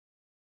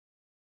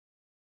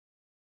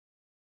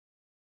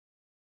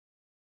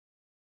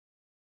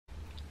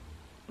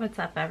What's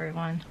up,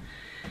 everyone?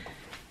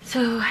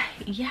 So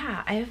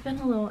yeah, I have been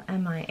a little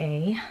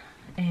MIA,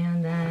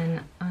 and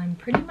then I'm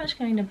pretty much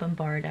going to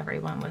bombard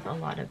everyone with a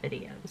lot of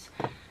videos.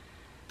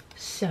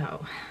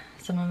 So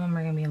some of them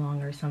are going to be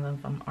longer, some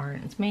of them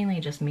aren't. It's mainly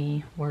just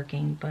me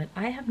working, but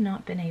I have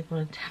not been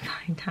able to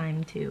find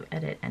time to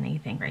edit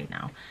anything right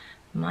now.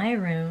 My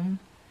room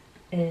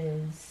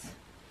is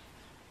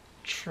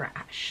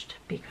trashed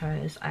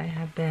because I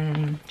have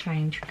been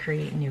trying to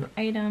create new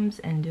items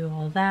and do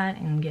all that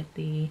and get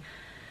the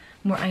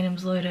more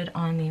items loaded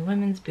on the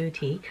women's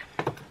boutique.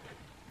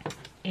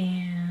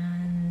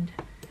 And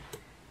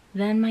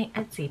then my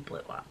Etsy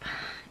blew up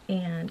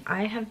and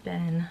I have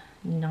been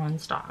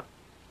non-stop.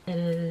 It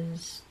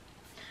is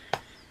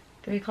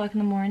 3 o'clock in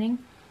the morning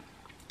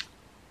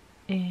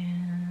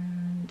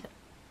and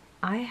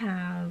I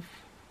have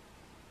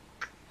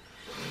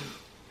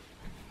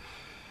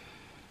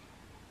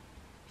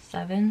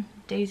 7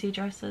 daisy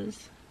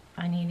dresses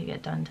I need to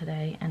get done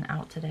today and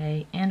out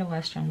today, and a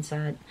Western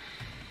set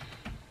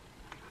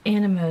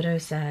and a Moto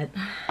set,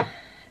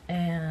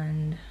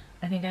 and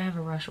I think I have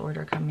a rush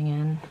order coming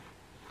in.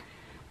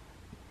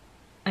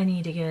 I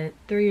need to get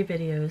 3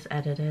 videos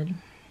edited,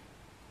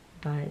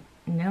 but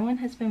no one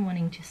has been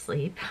wanting to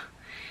sleep.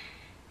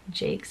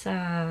 Jake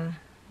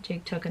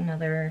took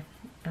another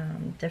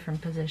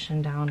different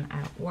position down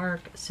at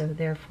work, so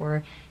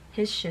therefore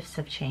his shifts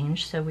have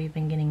changed, so we've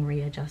been getting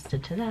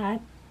readjusted to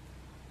that.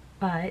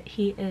 But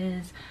he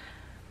is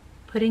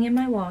putting in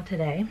my wall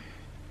today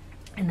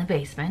in the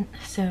basement,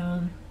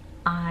 so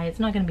it's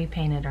not going to be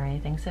painted or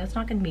anything, so it's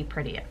not going to be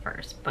pretty at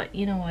first, but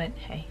you know what,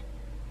 hey,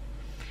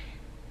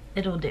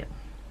 it'll do.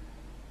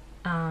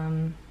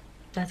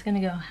 That's going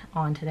to go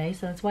on today,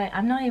 so that's why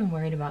I'm not even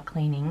worried about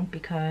cleaning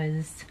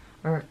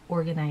or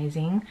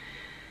organizing,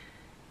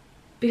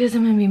 because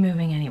I'm going to be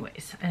moving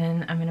anyways,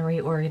 and I'm going to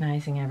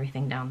reorganizing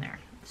everything down there.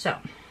 So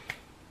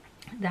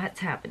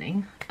that's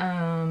happening.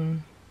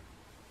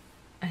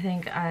 I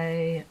think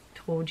I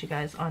told you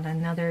guys on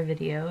another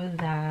video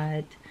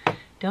that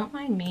don't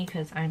mind me,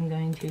 because I'm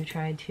going to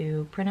try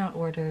to print out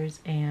orders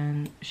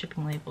and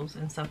shipping labels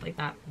and stuff like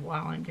that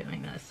while I'm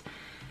doing this,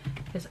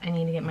 because I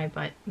need to get my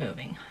butt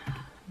moving.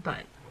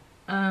 But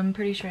I'm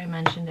pretty sure I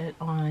mentioned it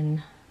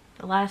on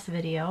the last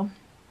video.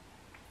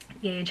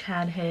 Gage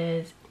had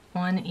his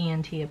one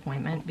ENT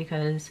appointment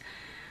because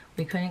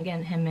we couldn't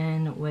get him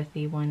in with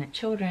the one at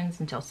Children's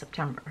until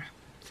September.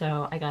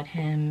 So I got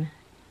him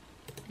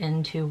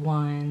into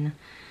one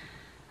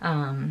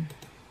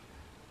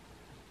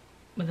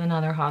with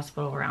another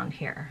hospital around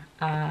here.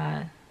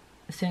 As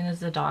soon as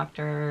the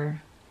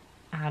doctor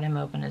had him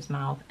open his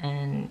mouth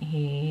and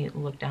he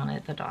looked down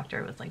at the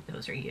doctor, was like,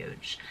 those are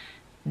huge,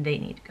 they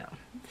need to go.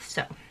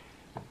 So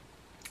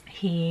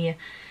we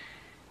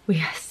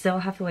still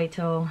have to wait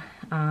till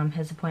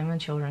his appointment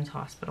with Children's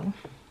Hospital,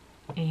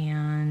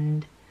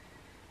 and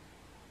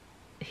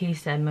he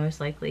said most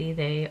likely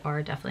they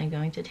are definitely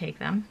going to take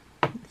them.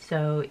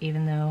 So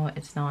even though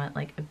it's not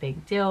like a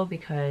big deal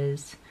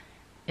because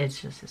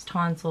it's just his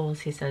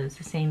tonsils, he says it's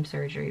the same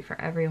surgery for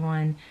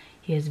everyone.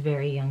 He is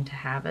very young to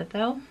have it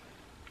though,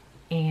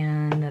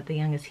 and that the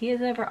youngest he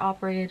has ever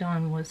operated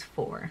on was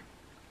 4.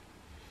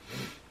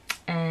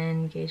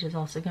 And Gage is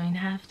also going to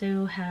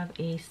have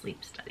a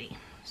sleep study.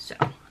 So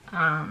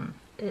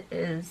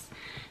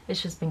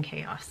it's just been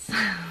chaos.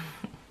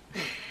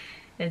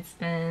 It's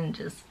been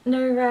just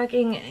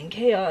nerve-wracking and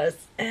chaos,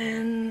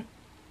 and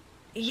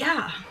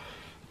yeah,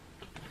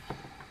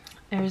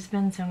 there's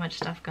been so much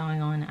stuff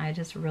going on. I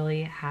just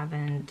really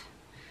haven't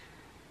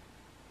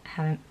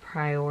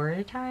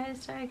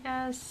prioritized, I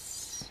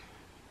guess,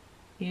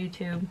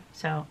 YouTube.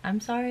 So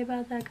I'm sorry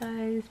about that,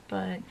 guys,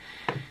 but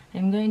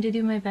I'm going to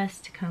do my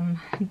best to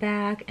come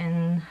back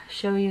and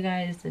show you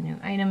guys the new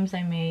items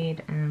I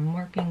made and I'm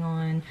working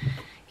on.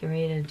 Get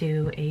ready to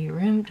do a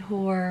room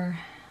tour,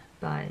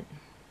 but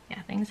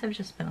yeah, things have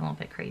just been a little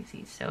bit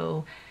crazy.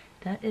 So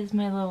that is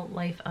my little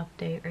life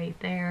update right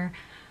there.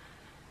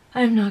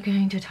 I'm not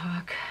going to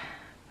talk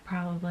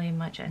probably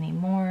much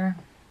anymore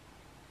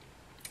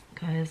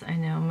because I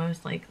know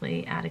most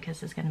likely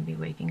Atticus is going to be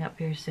waking up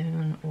here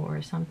soon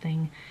or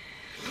something.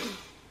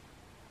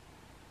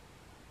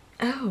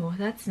 Oh,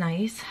 that's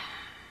nice.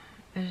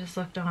 I just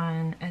looked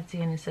on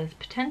Etsy and it says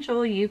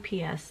potential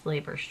UPS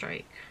labor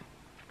strike.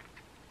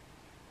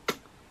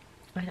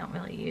 I don't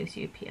really use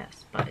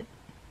UPS, but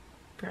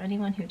for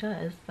anyone who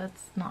does,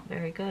 that's not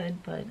very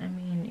good. But I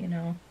mean, you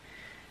know,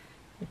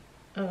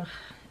 ugh.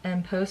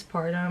 And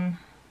postpartum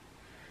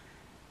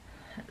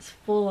has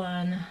full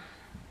on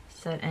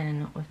set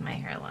in with my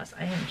hair loss.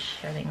 I am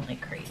shedding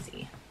like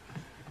crazy.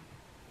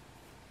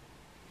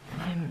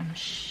 I'm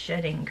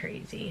shedding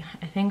crazy.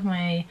 I think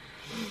my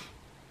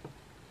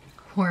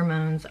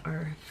hormones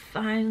are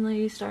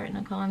finally starting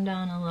to calm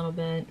down a little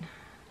bit.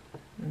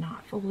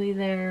 Not fully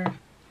there,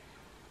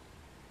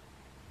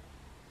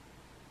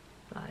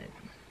 but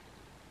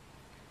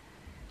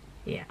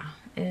yeah,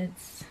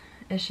 it's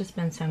it's just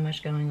been so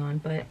much going on,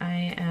 but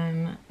I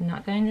am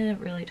not going to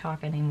really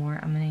talk anymore.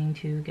 I'm going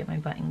to get my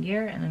butt in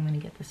gear and I'm going to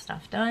get this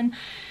stuff done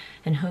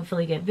and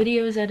hopefully get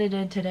videos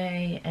edited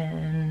today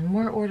and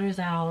more orders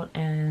out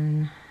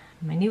and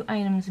my new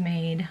items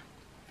made.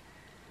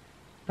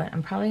 But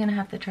I'm probably going to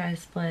have to try to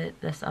split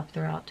this up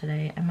throughout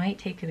today. I might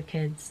take the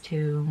kids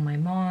to my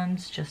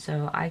mom's just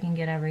so I can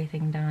get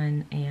everything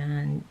done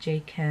and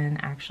Jake can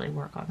actually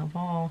work on the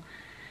wall.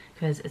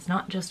 Because it's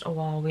not just a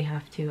wall, we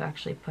have to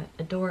actually put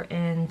a door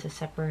in to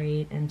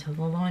separate into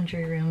the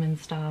laundry room and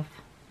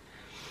stuff.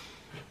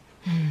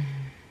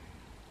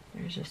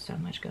 There's just so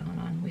much going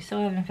on. We still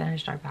haven't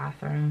finished our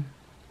bathroom.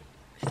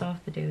 We still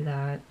have to do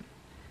that.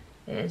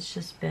 It's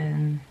just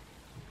been,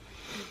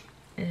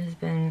 it has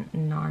been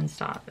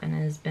non-stop and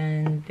it has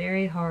been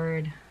very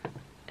hard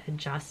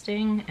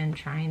adjusting and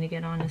trying to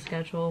get on a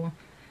schedule,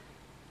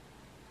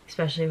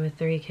 especially with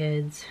 3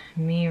 kids,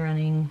 me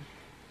running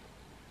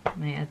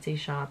my Etsy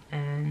shop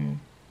and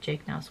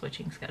Jake now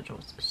switching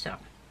schedules. So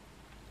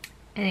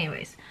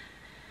anyways,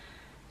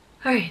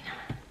 all right,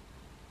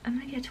 I'm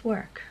gonna get to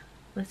work.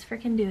 Let's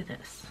freaking do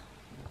this.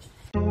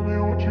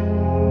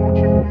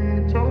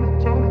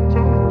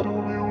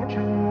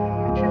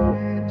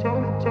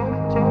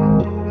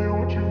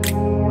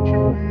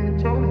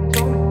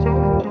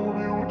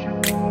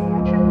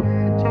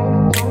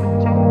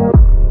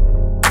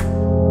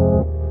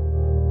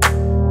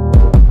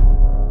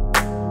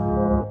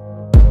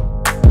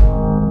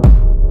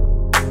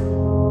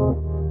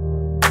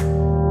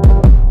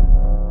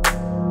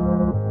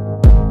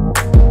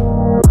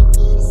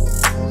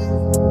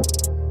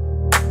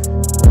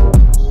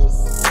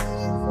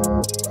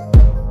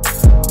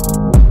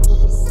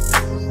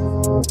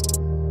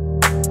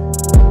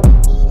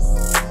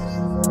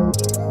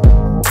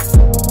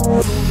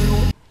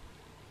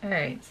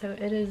 So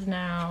it is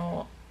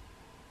now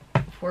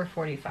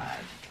 4:45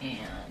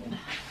 and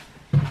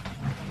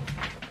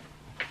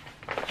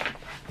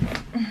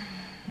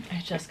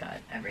I just got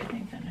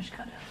everything finished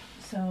cut out.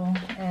 So,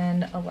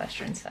 and a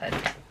western side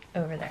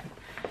over there.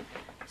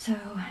 So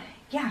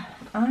yeah,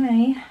 I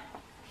am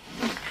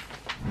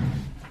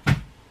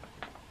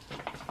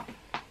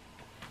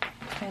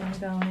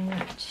going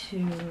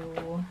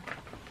to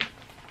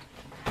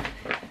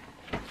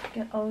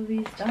get all of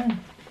these done.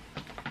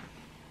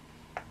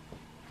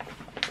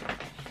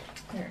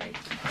 Alright,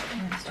 I'm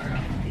going to start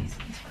off with these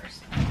ones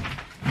first.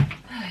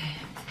 Okay.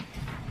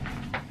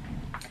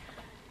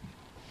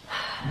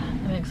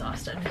 I'm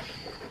exhausted.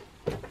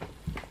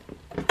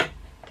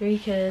 3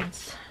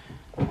 kids,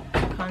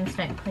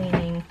 constant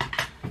cleaning,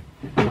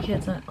 3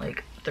 kids at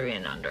like 3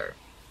 and under.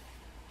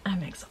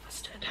 I'm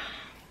exhausted.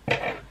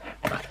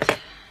 But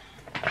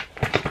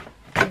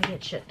I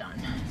get shit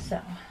done,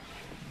 so.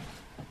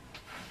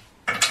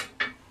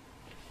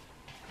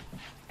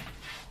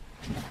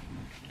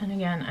 And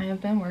again, I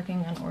have been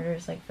working on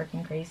orders like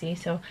freaking crazy,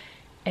 so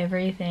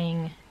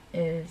everything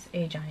is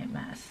a giant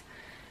mess.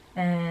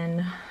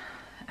 And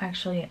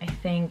actually, I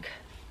think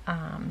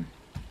I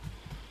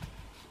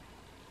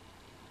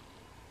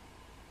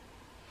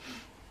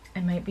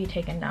might be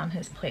taking down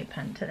his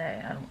playpen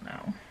today. I don't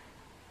know,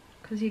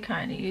 because he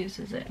kind of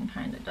uses it and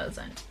kind of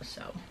doesn't.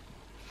 So,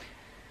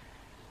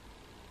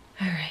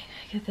 all right,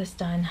 get this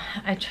done.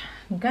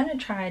 I'm gonna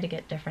try to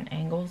get different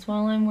angles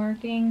while I'm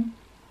working.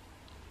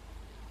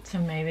 So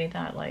maybe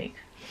that like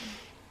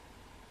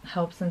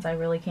helps, since I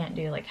really can't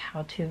do like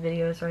how-to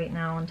videos right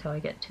now until I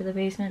get to the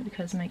basement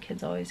because my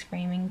kid's always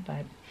screaming.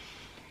 But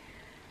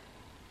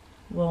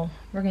well,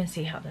 we're gonna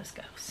see how this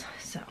goes.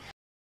 So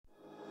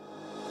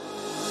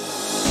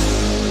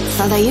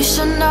thought that you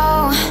should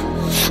know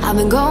I've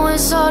been going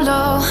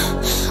solo.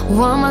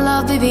 Want my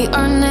love, baby,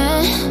 earn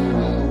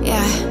it.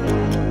 Yeah,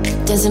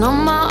 dancing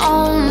on my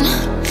own,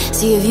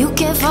 see if you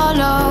can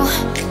follow.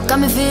 Got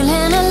me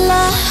feeling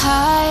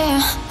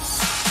alive.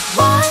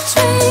 Watch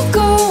me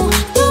go,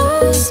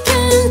 lose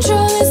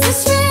control. Is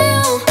this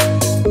real?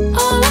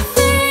 All I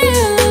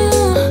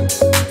feel,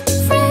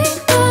 break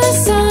the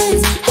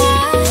signs.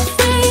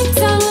 Every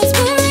time, let's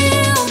be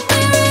real, be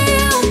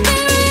real, be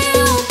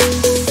real.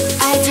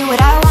 I do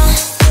what I want.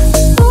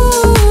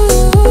 Ooh,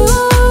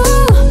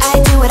 I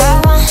do what I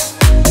want.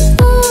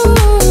 Ooh,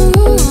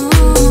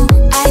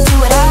 I do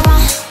what I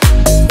want.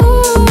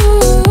 Ooh,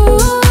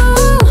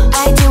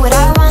 I do what I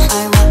want.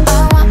 I want, I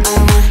want, I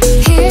want.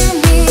 Hear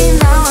me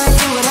now.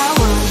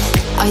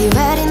 Are you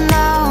ready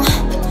now?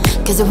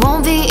 Cause it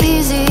won't be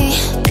easy.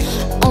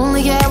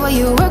 Only get what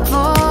you work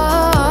for.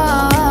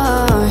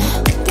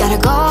 Gotta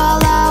go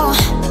all out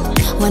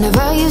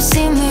whenever you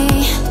see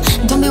me.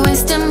 Don't be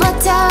wasting my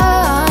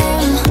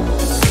time.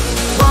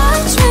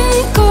 Watch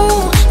me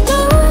go,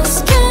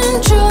 lose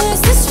control.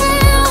 Is this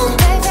real?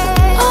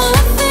 All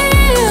I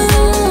feel,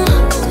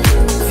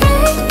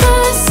 break the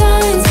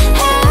signs.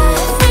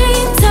 Every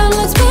time,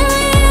 let's be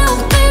real,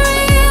 be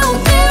real,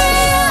 be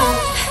real.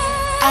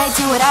 I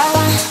do what I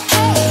want.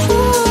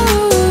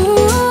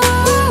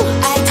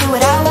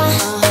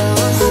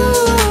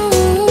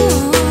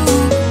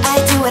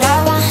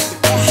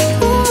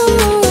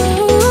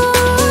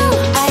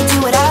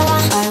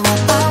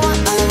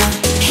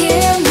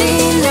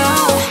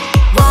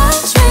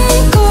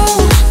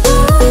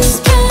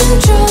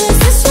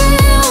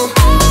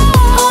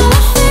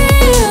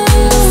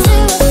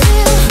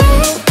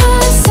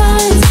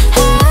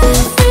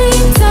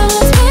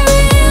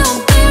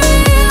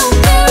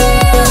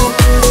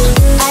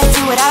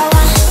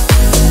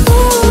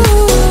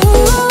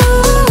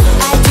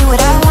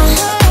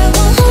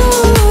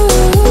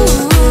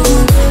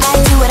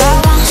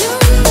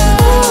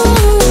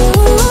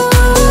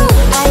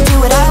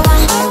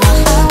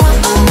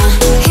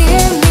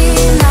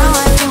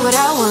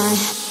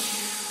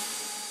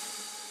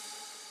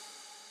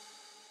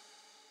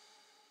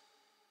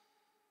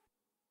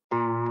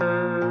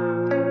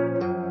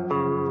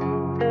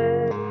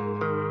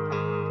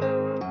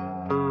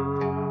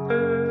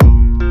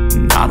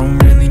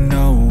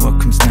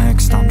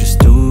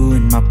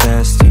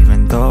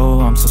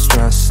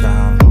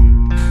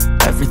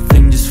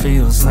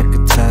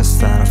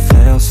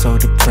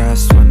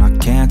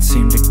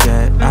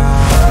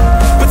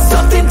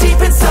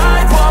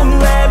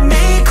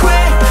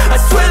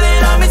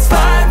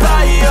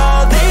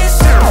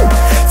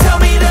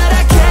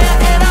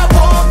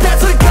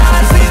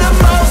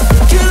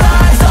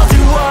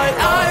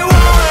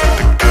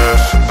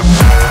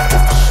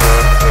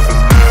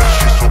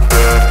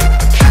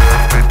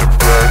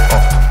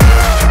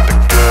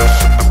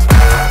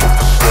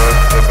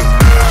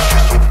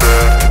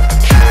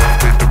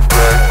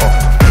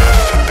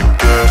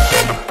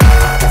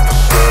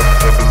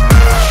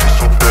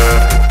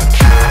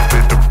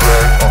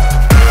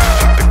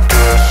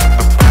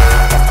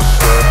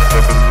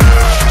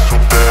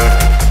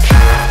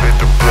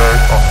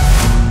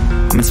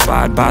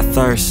 inspired by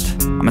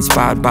thirst, I'm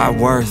inspired by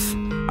worth.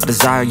 I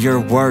desire your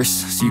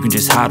worst, so you can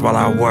just hide while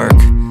I work.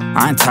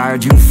 I ain't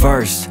tired, you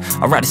first.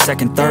 I'll write a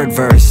second, third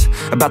verse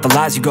about the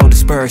lies you go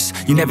disperse.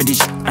 You never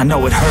did I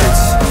know it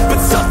hurts, but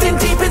something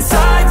deep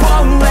inside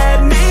won't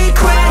let me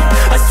quit.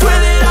 I swear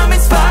that I'm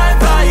inspired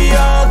by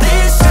all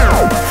this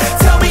shit.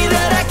 Tell me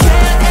that I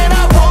can't and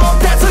I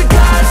won't. That's what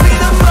guides me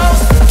the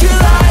most. Your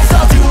lies,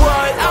 I'll do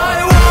what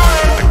I want.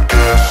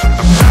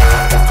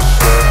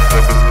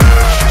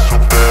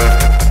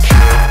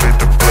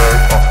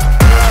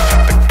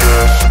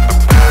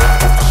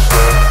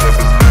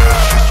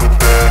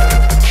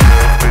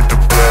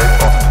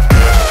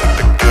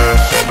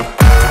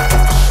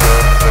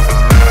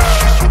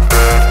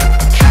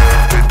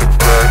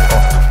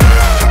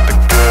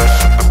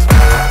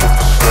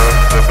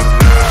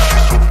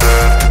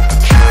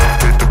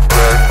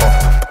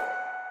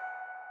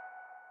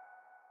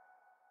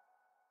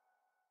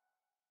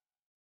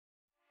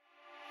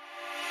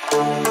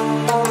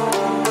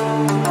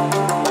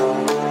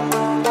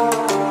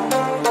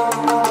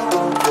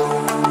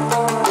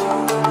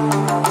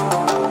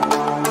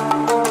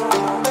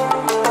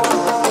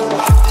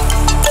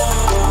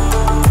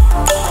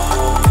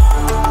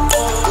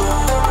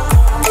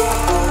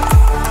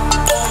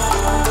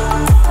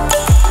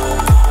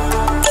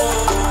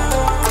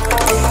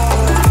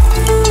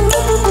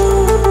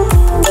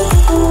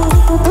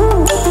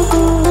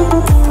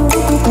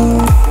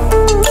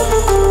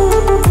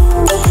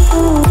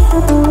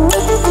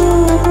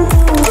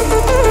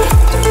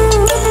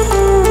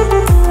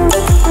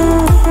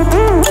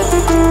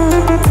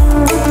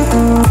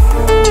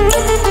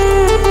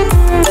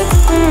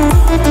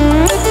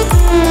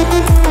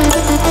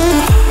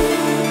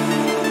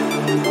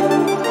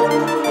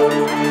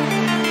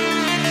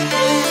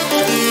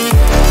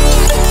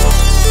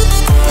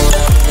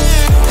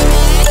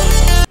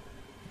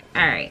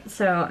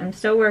 So I'm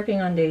still working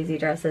on daisy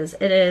dresses.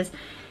 It is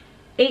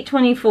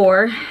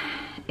 8:24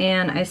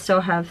 and I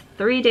still have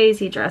 3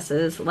 daisy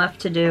dresses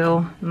left to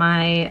do.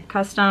 My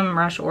custom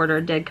rush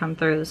order did come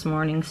through this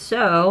morning,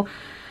 so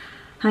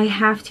I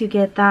have to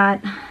get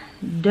that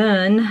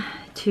done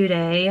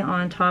today,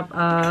 on top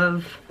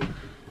of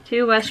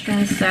 2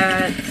 western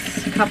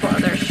sets, a couple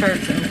other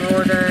shirts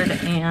embroidered,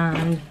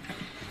 and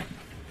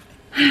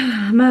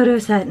moto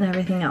set and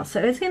everything else.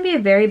 So it's gonna be a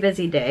very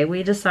busy day.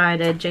 We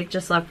decided, Jake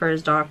just left for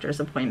his doctor's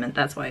appointment.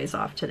 That's why he's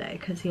off today,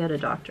 because he had a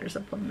doctor's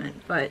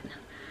appointment. But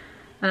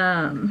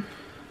and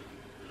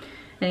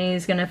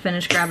he's gonna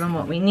finish grabbing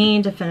what we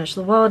need to finish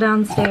the wall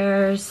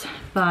downstairs.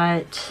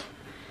 But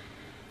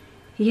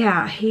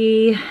yeah,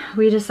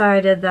 we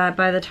decided that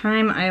by the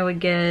time I would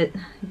get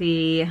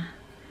the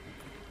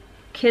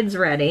kids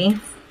ready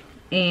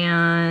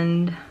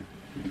and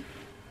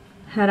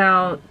head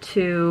out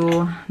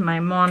to my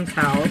mom's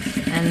house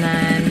and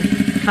then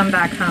come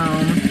back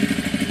home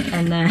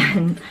and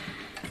then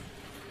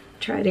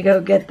try to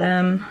go get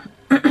them,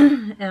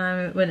 and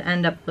I would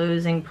end up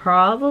losing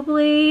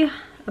probably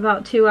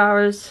about 2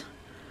 hours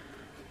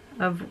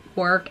of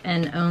work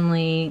and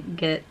only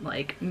get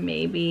like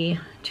maybe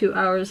 2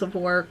 hours of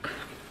work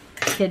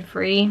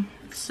kid-free.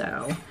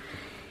 So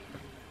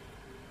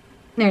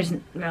there's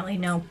really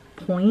no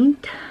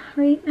point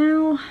right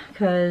now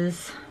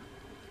because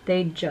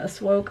they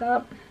just woke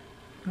up.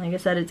 Like I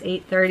said, it's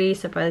 8:30,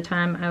 so by the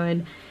time I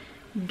would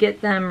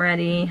get them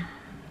ready,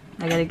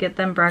 I gotta get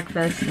them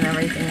breakfast and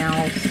everything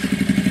else.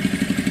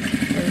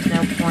 There's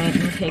no point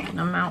in taking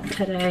them out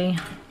today.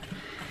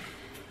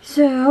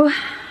 So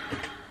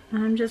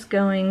I'm just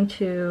going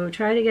to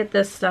try to get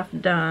this stuff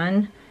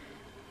done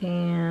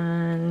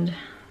and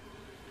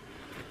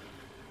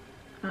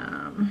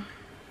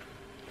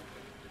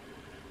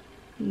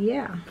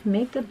yeah,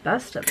 make the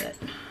best of it.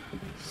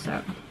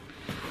 So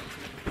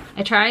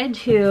I tried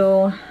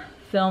to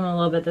film a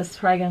little bit. This is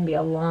probably going to be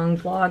a long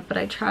vlog, but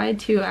I tried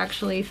to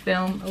actually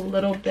film a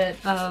little bit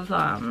of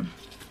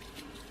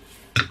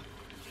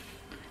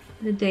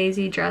the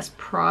daisy dress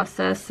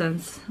process,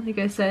 since, like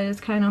I said, it's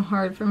kind of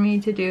hard for me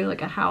to do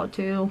like a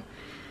how-to.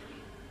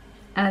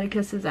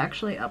 Atticus is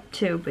actually up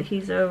too, but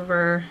he's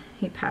over.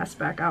 He passed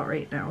back out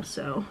right now,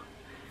 so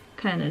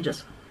kind of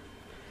just,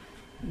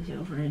 he's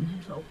over in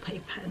his old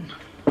playpen.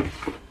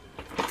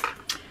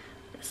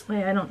 This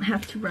way I don't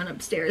have to run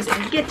upstairs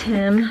and get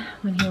him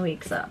when he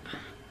wakes up.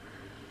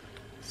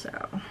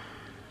 So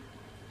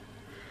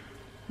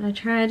I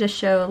try to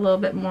show a little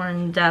bit more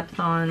in depth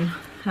on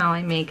how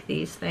I make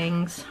these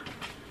things.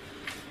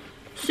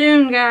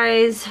 Soon,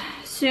 guys,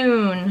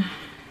 soon.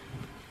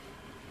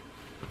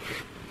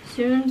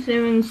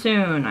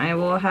 Soon. I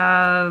will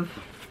have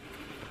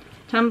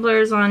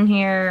tumblers on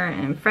here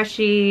and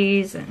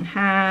freshies and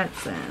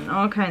hats and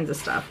all kinds of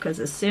stuff, because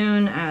as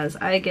soon as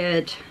I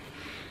get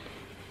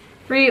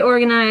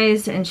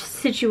reorganized and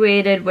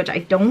situated, which I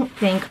don't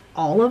think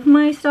all of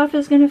my stuff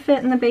is going to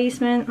fit in the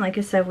basement. Like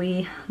I said,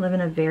 we live in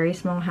a very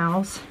small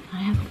house. I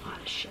have a lot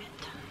of shit,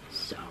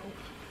 so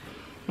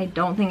I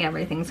don't think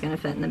everything's going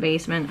to fit in the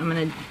basement. I'm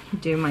going to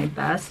do my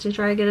best to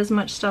try to get as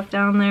much stuff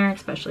down there,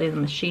 especially the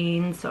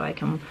machines, so I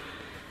can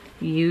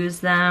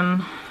use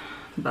them.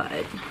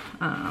 but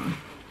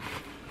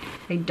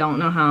I don't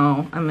know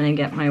how I'm gonna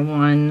get my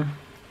one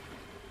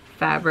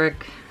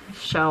fabric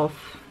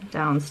shelf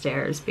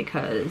downstairs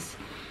because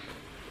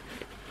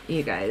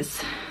you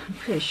guys, I'm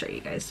pretty sure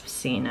you guys have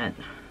seen it.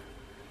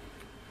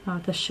 I'll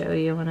have to show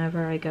you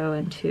whenever I go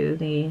into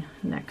the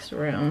next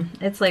room.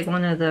 It's like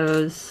one of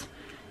those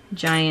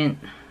giant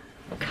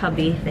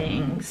cubby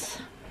things.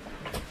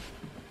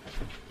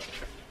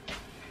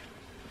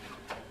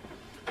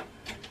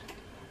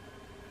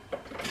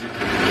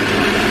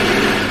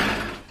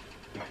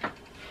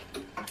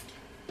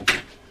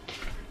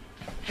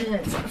 And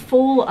it's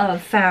full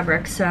of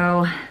fabric,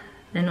 so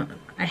then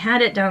I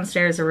had it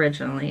downstairs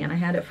originally and I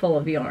had it full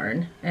of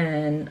yarn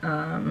and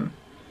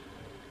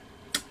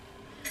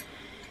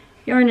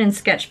yarn and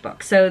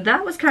sketchbook. So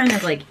that was kind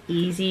of like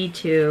easy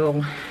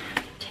to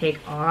take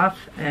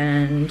off,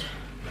 and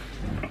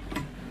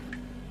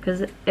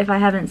because if I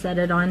haven't said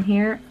it on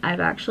here, I've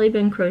actually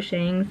been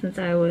crocheting since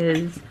I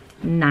was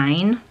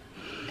 9,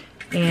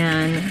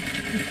 and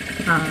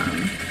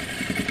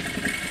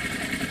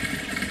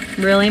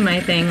really my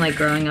thing like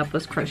growing up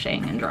was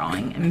crocheting and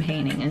drawing and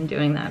painting and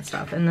doing that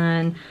stuff, and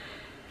then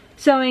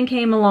sewing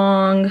came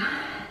along,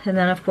 and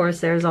then of course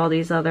there's all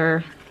these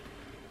other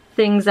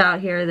things out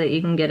here that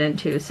you can get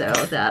into, so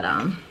that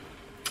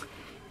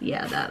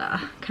yeah,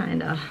 that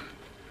kind of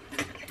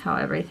how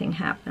everything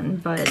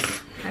happened.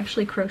 But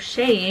actually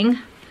crocheting,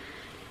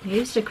 I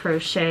used to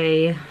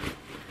crochet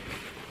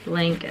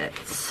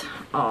blankets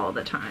all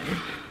the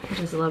time. I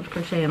just loved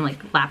crocheting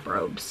like lap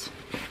robes,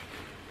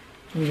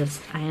 and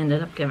just I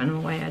ended up giving them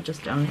away. I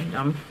just don't need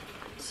them.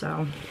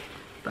 So,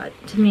 but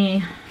to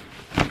me,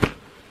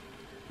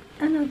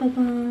 another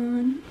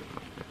one.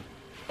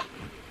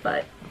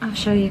 But I'll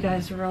show you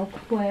guys real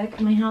quick.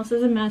 My house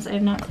is a mess. I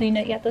have not cleaned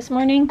it yet this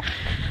morning.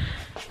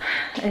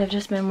 I have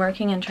just been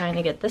working and trying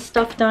to get this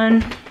stuff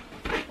done.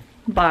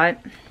 But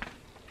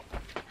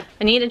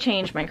I need to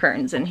change my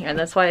curtains in here.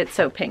 That's why it's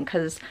so pink,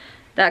 because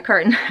that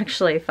curtain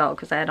actually fell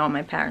because I had all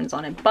my patterns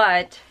on it.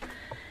 But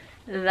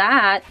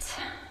that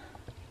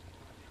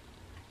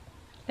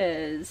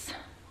is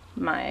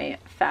my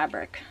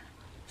fabric.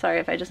 Sorry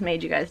if I just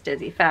made you guys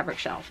dizzy. Fabric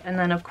shelf. And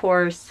then of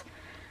course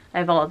I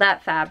have all of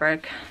that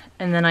fabric.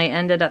 And then I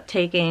ended up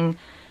taking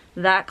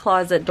that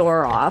closet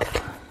door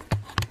off,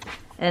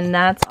 and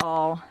that's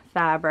all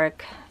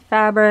fabric,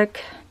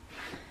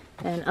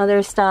 and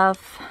other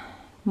stuff,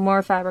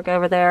 more fabric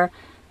over there.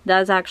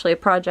 That's actually a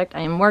project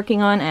I am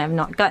working on. I have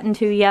not gotten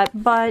to yet,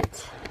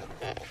 but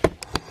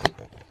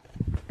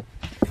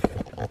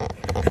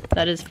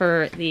that is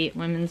for the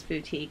women's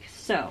boutique.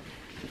 So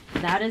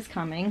that is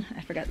coming.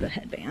 I forgot the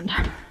headband.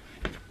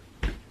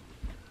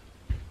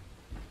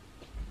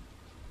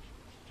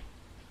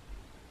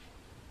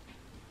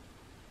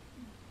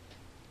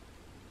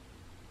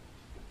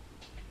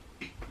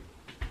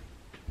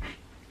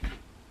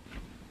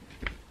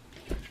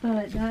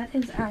 But that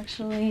is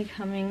actually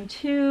coming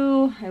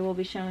too. I will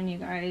be showing you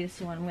guys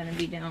what I'm going to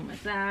be doing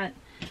with that.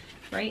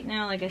 Right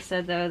now, like I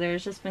said though,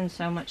 there's just been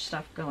so much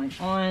stuff going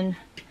on.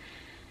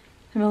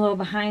 I'm a little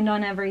behind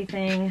on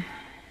everything,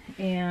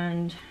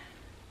 and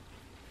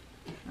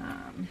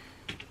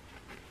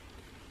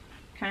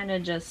kind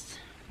of just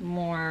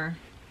more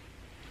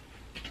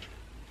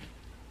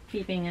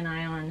keeping an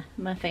eye on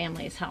my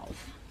family's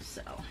health.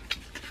 So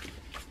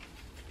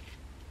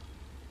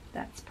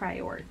that's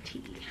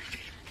priority.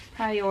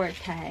 But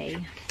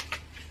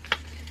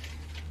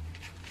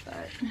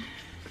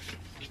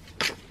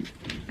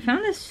I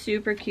found this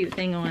super cute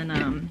thing on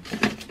I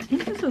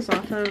think this was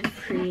off of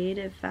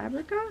Creative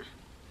Fabrica.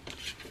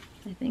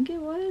 I think it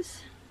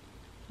was.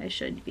 I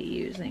should be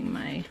using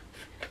my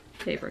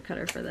paper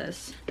cutter for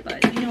this,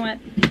 but you know what,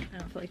 I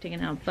don't feel like taking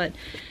it out. But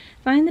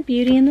find the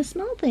beauty in the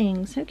small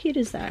things. How cute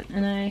is that?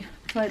 And I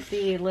put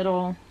the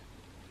little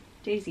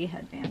daisy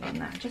headband on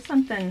that. Just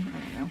something, I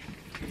don't know,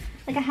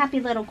 like a happy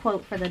little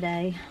quote for the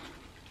day.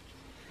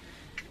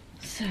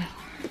 So I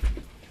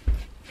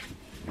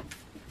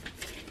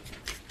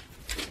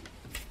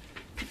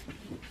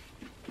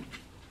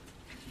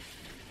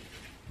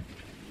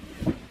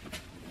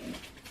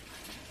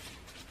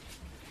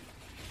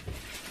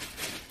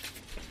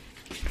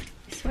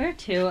swear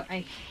too,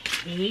 I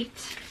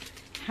hate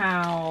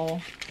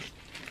how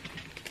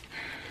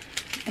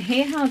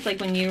it's like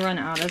when you run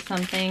out of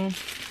something,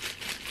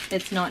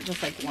 it's not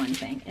just like one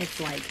thing, it's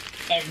like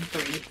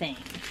everything.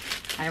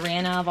 I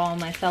ran out of all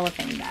my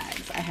cellophane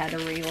bags. I had to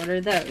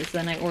reorder those.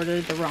 Then I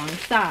ordered the wrong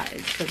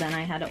size. So then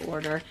I had to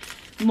order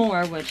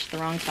more, which the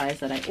wrong size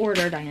that I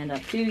ordered I end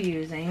up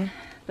using.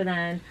 But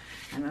then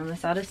I'm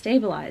almost out of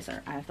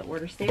stabilizer. I have to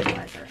order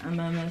stabilizer. I'm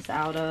almost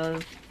out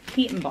of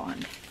heat and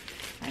bond.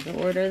 I have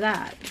to order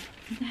that.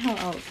 What the hell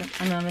else?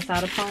 I'm almost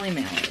out of poly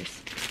mailers.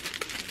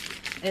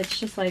 It's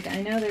just like,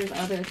 I know there's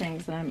other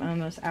things that I'm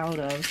almost out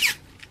of.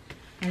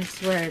 I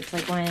swear, it's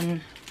like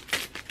when...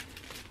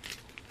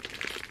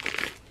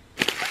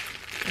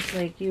 It's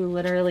like you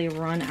literally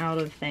run out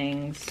of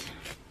things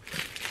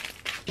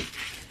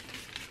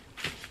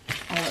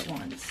all at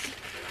once.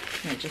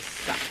 And it just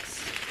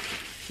sucks.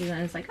 dresses,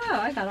 and it's like, oh,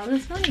 I got all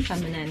this money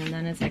coming in, and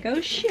then it's like,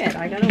 oh shit,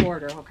 I gotta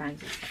order all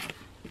kinds of stuff.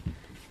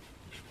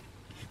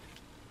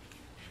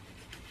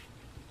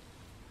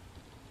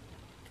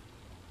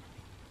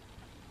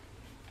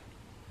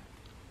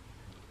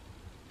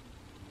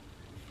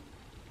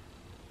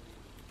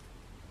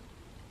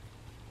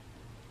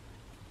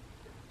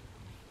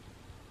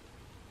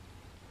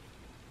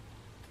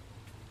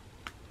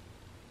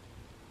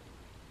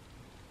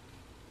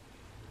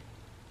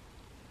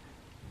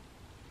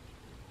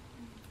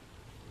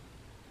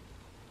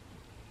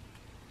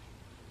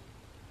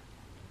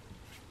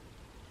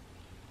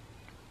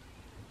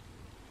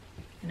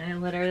 And I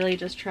literally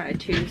just tried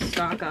to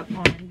stock up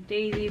on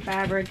daisy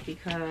fabric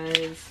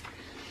because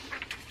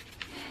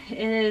it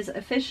is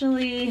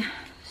officially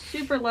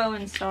super low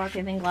in stock.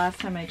 I think last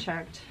time I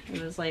checked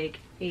it was like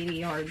 80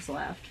 yards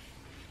left.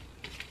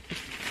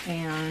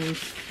 And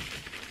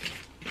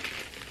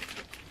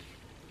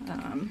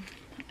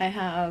I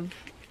have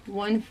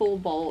one full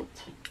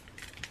bolt,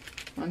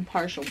 one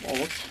partial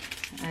bolt.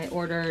 I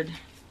ordered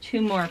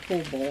 2 more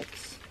full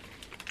bolts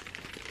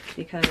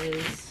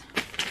because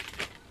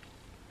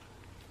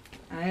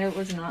I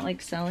was not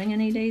like selling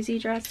any daisy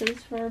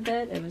dresses for a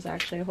bit. It was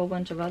actually a whole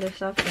bunch of other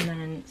stuff, and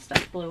then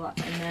stuff blew up.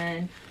 And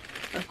then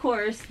of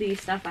course the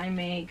stuff I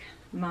make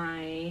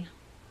my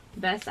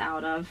vest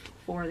out of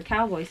for the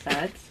cowboy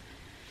sets,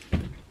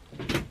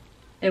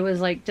 it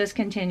was like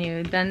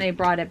discontinued, then they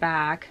brought it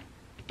back,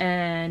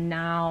 and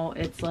now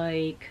it's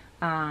like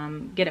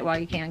get it while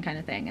you can kind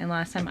of thing. And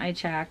last time I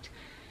checked,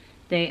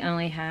 they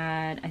only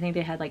had, I think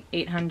they had like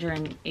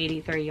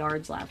 883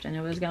 yards left, and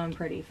it was going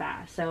pretty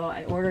fast. So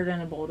I ordered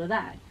in a bolt of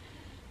that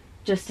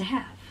just to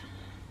have,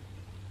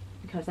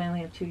 because I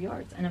only have 2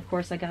 yards. And of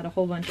course I got a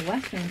whole bunch of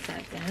Western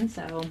sets in,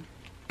 so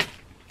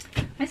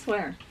I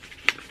swear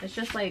it's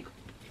just like,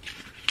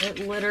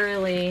 it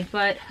literally,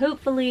 but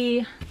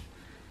hopefully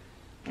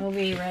we'll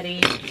be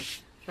ready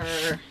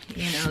for,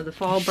 you know, the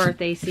fall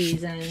birthday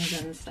seasons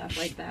and stuff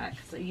like that.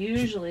 Because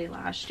usually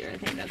last year, I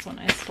think that's when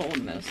I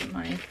sold most of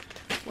my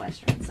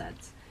Western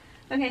sets.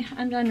 Okay,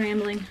 I'm done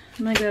rambling.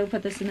 I'm gonna go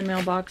put this in the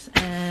mailbox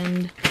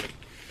and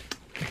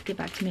get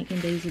back to making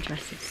daisy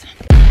dresses.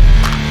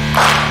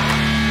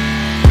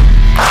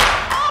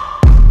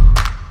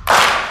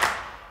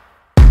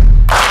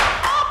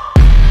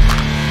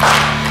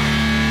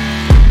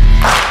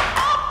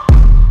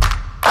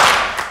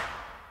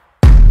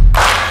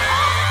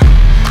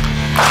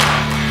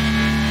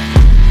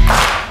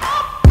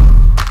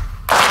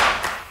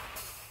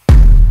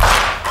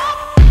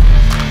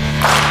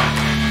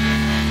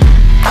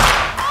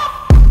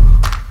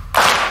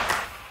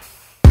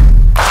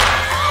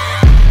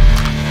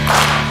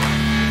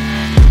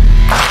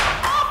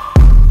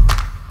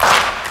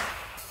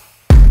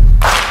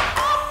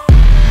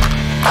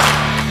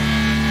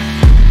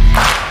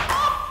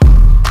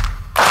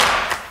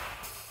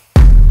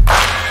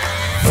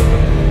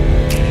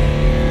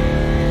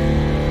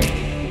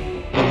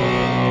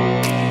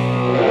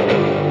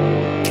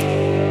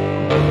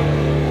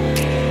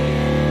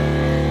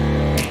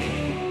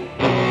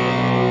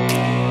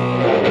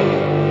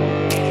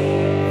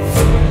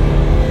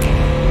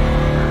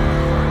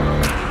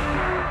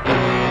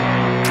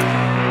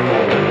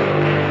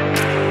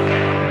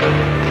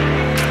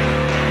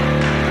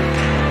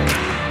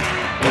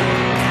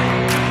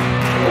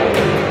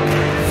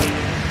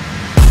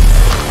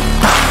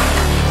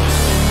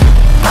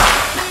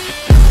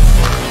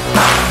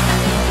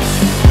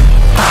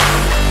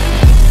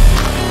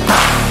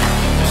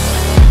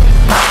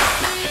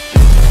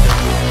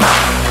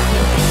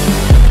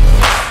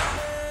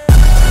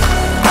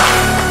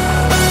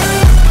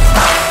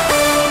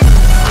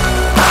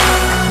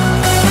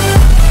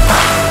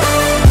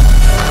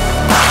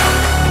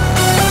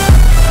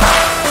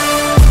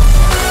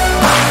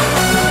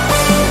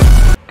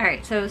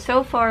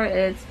 So far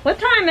it's, what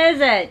time is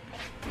it?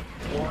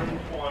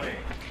 1:20.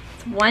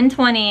 It's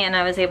 1:20 and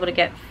I was able to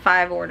get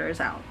 5 orders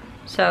out.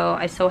 So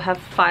I still have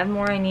 5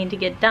 more I need to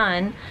get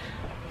done.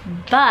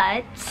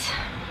 But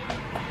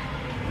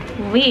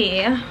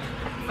we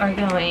are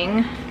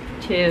going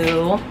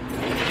to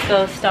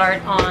go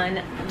start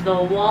on the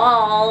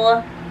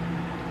wall.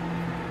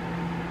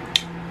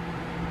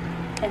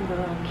 And the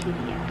little kitty,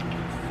 I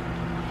guess.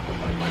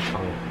 Bite my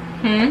tongue.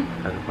 Hmm?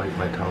 Had to bite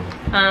my tongue.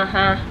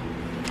 Uh-huh.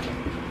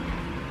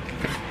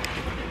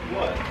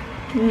 What?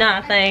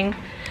 Nothing.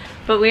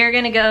 But we are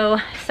gonna go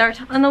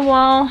start on the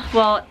wall.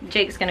 Well,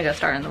 Jake's gonna go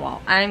start on the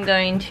wall. I'm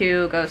going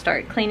to go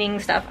start cleaning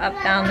stuff up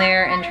down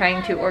there and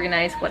trying to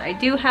organize what I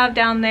do have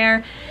down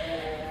there.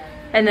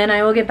 And then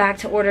I will get back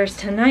to orders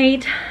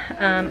tonight.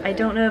 I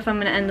don't know if I'm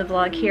gonna end the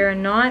vlog here or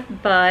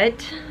not,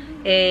 but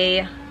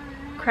a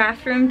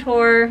craft room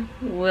tour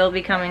will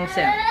be coming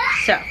soon.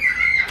 So,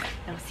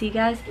 I'll see you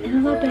guys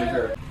in a little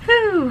bit.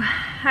 Whew.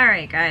 All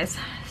right, guys.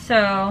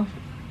 So,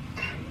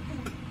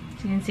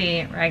 as you can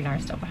see,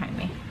 Ragnar's still behind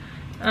me.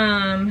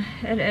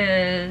 It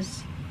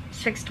is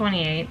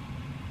 6:28.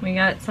 We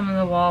got some of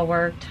the wall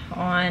worked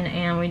on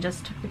and we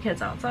just took the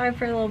kids outside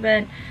for a little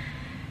bit.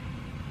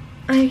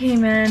 I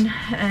came in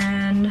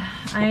and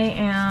I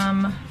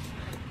am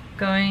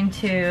going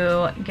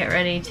to get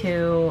ready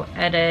to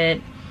edit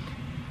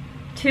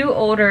 2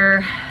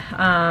 older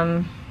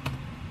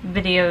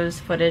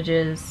videos,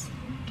 footages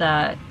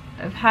that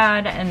I've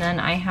had, and then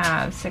I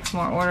have 6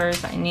 more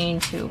orders I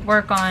need to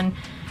work on.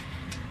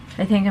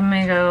 I think I'm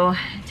gonna go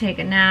take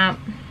a nap.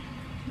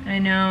 I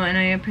know, and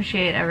I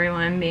appreciate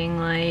everyone being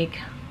like,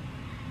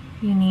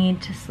 you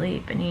need to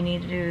sleep and you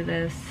need to do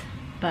this,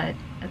 but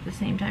at the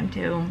same time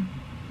too,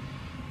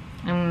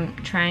 I'm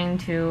trying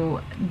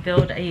to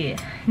build a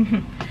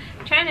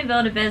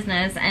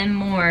business and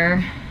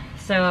more,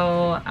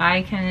 so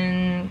I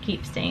can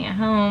keep staying at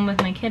home with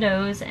my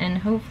kiddos, and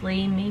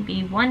hopefully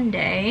maybe one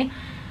day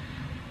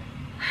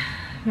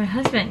my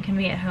husband can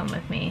be at home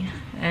with me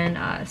and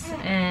us,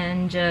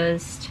 and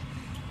just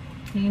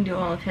he can do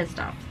all of his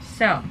stuff.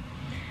 So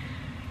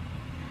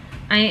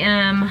I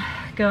am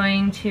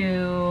going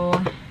to,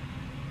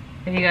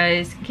 if you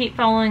guys keep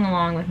following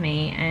along with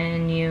me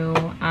and you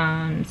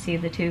see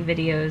the 2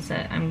 videos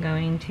that I'm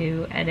going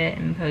to edit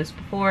and post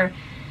before,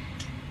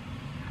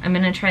 I'm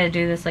gonna try to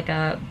do this like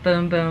a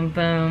boom boom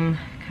boom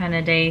kind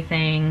of day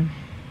thing,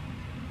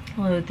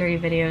 load 3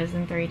 videos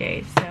in 3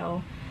 days,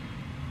 so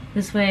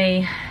this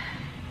way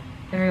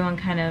everyone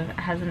kind of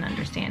has an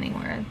understanding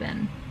where I've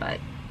been. But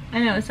I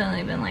know it's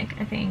only been like,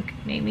 I think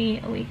maybe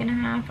a week and a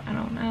half, I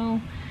don't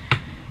know,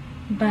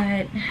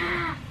 but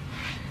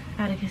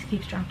Atticus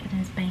keeps dropping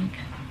his bank.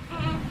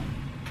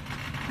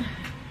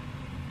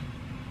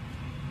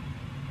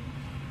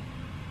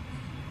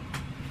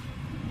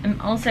 I'm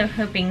also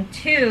hoping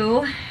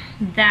too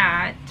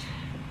that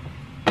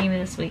maybe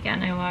this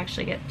weekend I will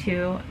actually get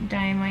to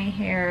dye my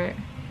hair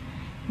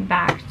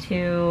back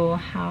to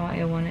how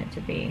I want it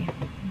to be.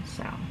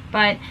 So,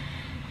 but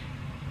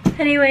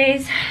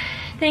anyways,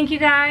 thank you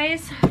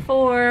guys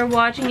for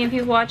watching if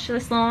you've watched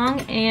this long,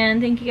 and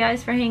thank you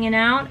guys for hanging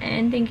out,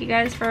 and thank you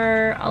guys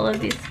for all of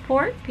the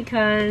support,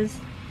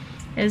 because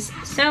it's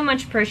so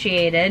much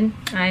appreciated.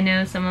 I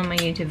know some of my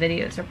YouTube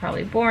videos are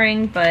probably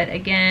boring, but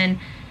again,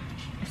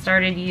 I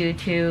started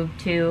YouTube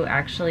to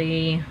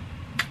actually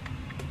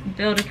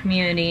build a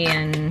community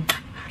and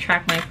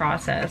track my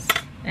process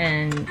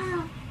and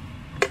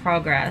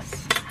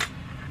progress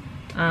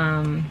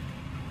on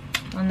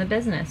the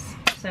business.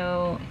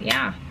 So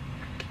yeah,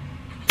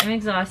 I'm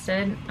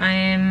exhausted.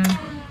 I'm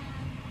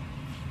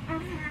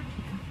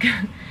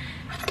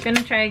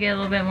gonna try to get a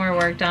little bit more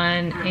work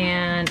done,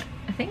 and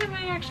I think I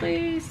might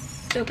actually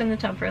soak in the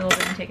tub for a little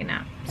bit and take a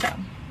nap. So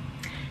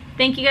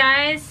thank you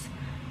guys,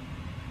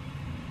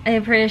 I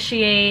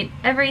appreciate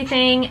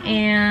everything,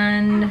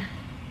 and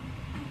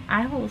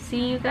I will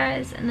see you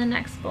guys in the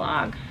next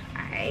vlog.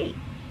 All right.